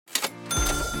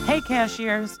Hey,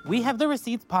 cashiers! We Have the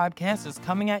Receipts podcast is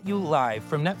coming at you live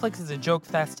from Netflix's A Joke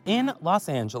Fest in Los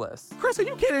Angeles. Chris, are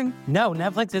you kidding? No,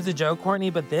 Netflix is a joke, Courtney,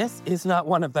 but this is not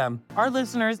one of them. Our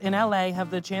listeners in LA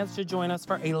have the chance to join us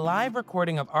for a live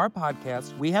recording of our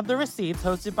podcast, We Have the Receipts,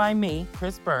 hosted by me,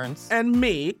 Chris Burns. And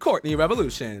me, Courtney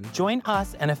Revolution. Join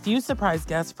us and a few surprise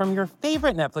guests from your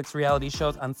favorite Netflix reality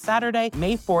shows on Saturday,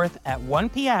 May 4th at 1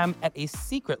 p.m. at a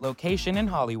secret location in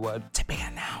Hollywood. To be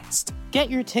announced. Get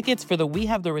your tickets for the We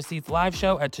Have the Receipts live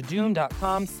show at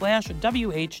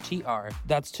tudum.com/WHTR.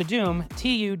 That's Tudum,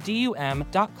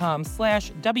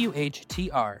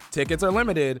 TUDUM.com/WHTR. Tickets are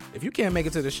limited. If you can't make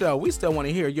it to the show, we still want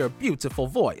to hear your beautiful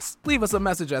voice. Leave us a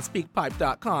message at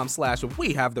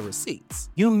speakpipe.com/We Have the Receipts.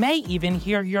 You may even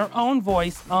hear your own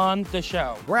voice on the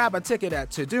show. Grab a ticket at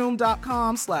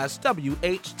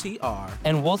tudum.com/WHTR.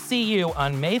 And we'll see you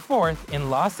on May 4th in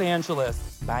Los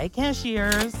Angeles. Bye,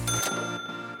 cashiers.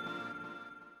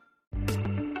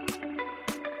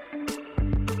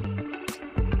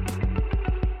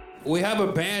 We have a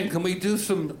band. Can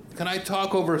I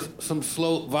talk over some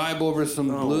slow vibe over some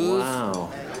blues? Wow.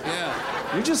 Yeah.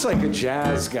 You're just like a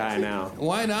jazz guy now.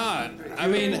 Why not? I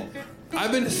mean,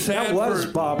 I've been sad That was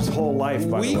for Bob's whole life,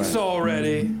 by the way. weeks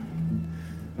already.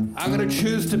 I'm gonna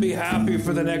choose to be happy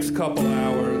for the next couple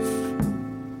hours.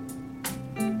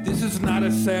 This is not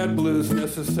a sad blues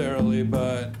necessarily,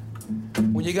 but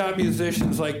when you got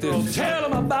musicians like this... Well, tell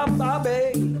them about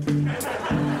Bobby.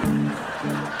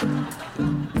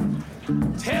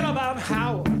 Tell about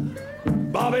how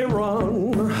Bobby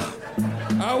run.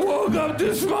 I woke up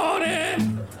this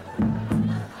morning.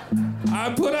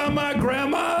 I put on my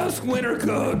grandma's winter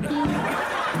coat.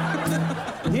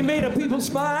 He made the people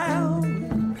smile.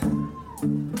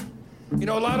 You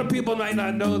know, a lot of people might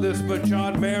not know this, but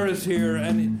John Mayer is here,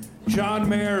 and John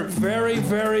Mayer very,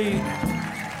 very,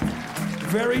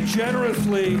 very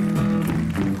generously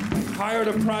hired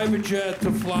a private jet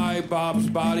to fly Bob's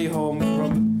body home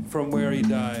from where he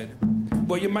died.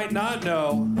 What you might not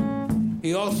know,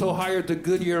 he also hired the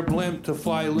Goodyear blimp to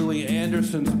fly Louis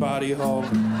Anderson's body home.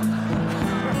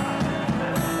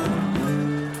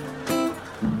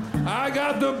 I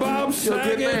got the Bob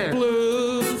Saget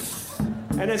blues.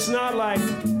 And it's not like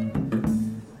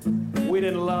we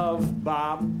didn't love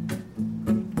Bob.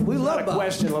 We It's love not a Bob.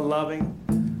 question of loving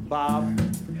Bob.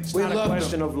 It's We not a loved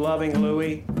question him. of loving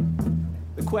Louis.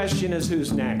 The question is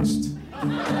who's next.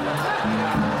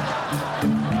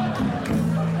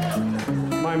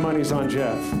 My money's on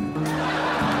Jeff.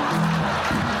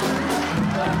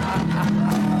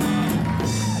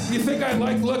 You think I'd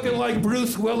like looking like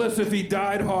Bruce Willis if he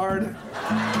died hard?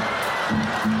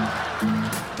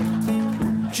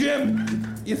 Jim,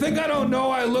 you think I don't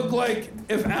know I look like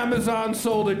if Amazon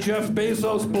sold a Jeff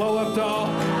Bezos blow-up doll?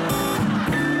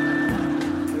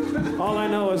 All I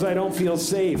know is I don't feel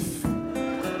safe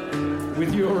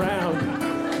with you around.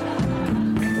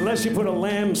 Unless you put a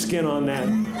lamb skin on that.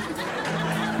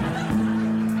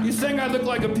 You think I look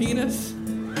like a penis?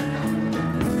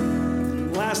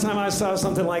 Last time I saw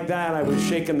something like that, I was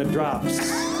shaking the drops.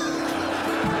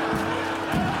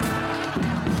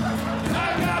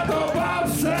 I got the Bob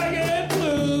Saget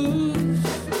blues.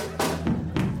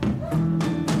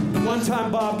 One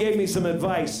time Bob gave me some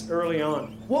advice early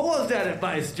on. What was that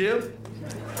advice, Jim?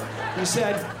 He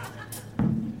said,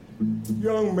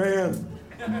 young man.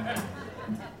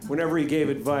 Whenever he gave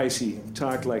advice, he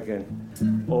talked like an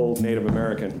old Native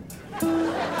American.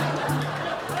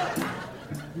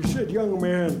 He said, young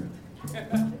man,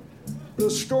 the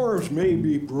storms may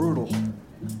be brutal,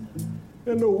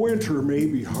 and the winter may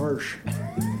be harsh,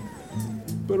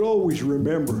 but always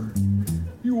remember,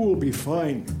 you will be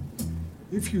fine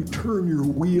if you turn your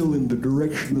wheel in the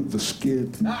direction of the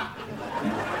skid. That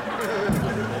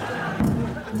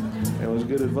was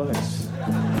good advice.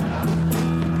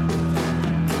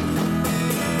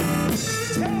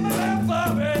 Tell me about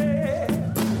Bobby.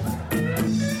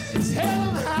 Tell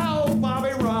him how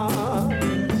Bobby run.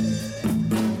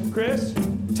 Chris,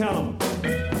 tell him.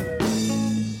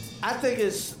 I think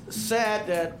it's sad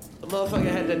that a motherfucker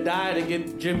had to die to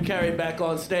get Jim Carrey back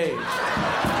on stage.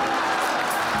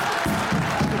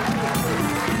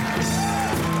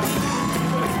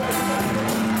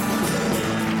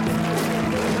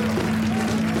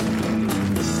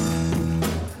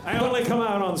 I only come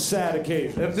out on sad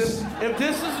occasions. If this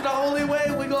is the only way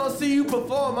we're gonna see you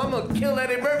perform, I'm gonna kill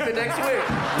Eddie Murphy next week.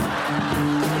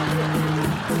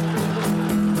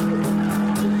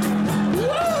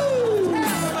 Woo!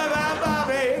 Tell him about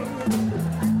Bobby.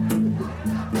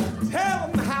 Tell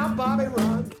him how Bobby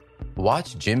run.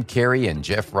 Watch Jim Carrey and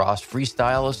Jeff Ross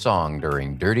freestyle a song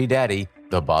during Dirty Daddy,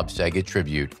 the Bob Saget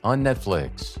tribute on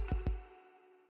Netflix.